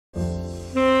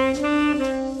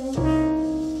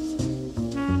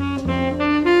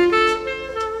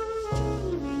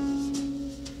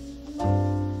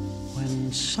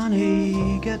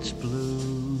gets blue.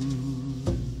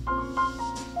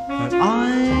 Her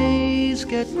eyes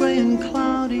get gray and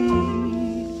cloudy,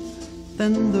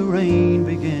 then the rain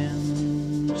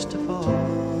begins to fall.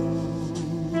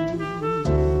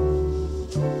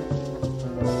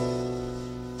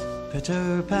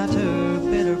 Pitter patter,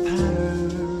 pitter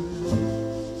patter,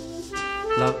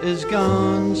 love is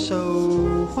gone,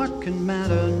 so what can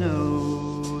matter?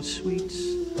 No, sweets,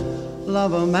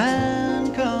 love a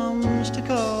man comes to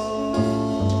call.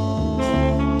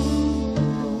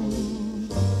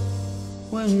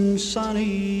 When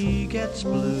Sonny gets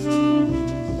blue,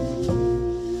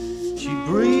 she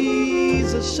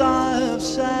breathes a sigh of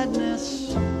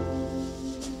sadness,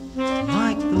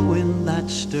 like the wind that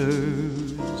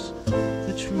stirs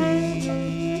the trees.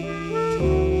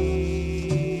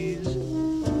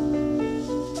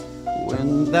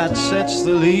 Wind that sets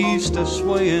the leaves to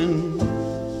swaying,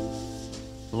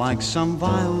 like some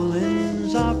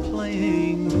violins are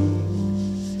playing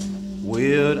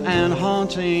weird and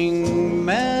haunting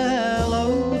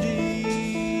melody.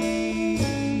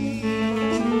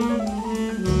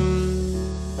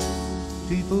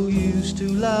 People used to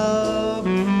love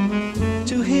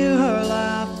to hear her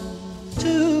laugh,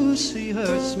 to see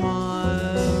her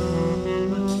smile.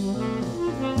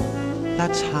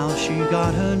 That's how she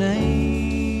got her name.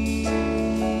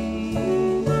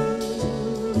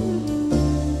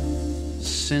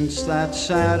 Since that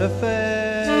sad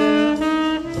affair,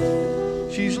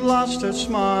 she's lost her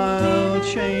smile,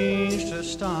 changed her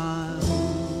style.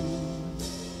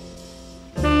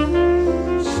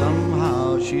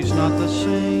 Somehow she's not the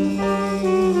same.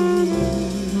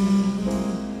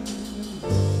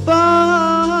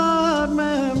 But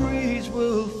memories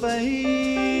will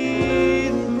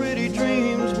fade and pretty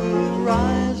dreams will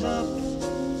rise up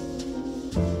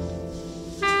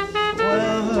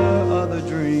where her other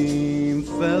dream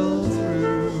fell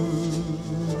through.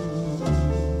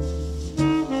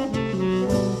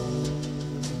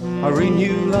 Hurry,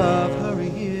 new love, hurry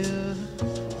here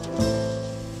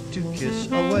to kiss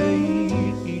away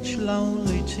each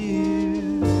lonely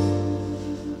tear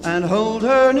and hold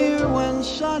her near when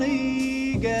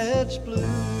Sonny gets blue.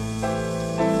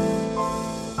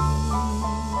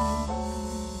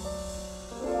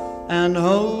 And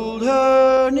hold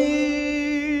her near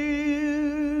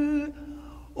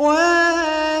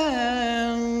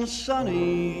when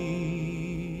Sonny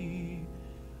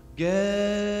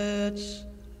gets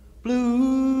blue.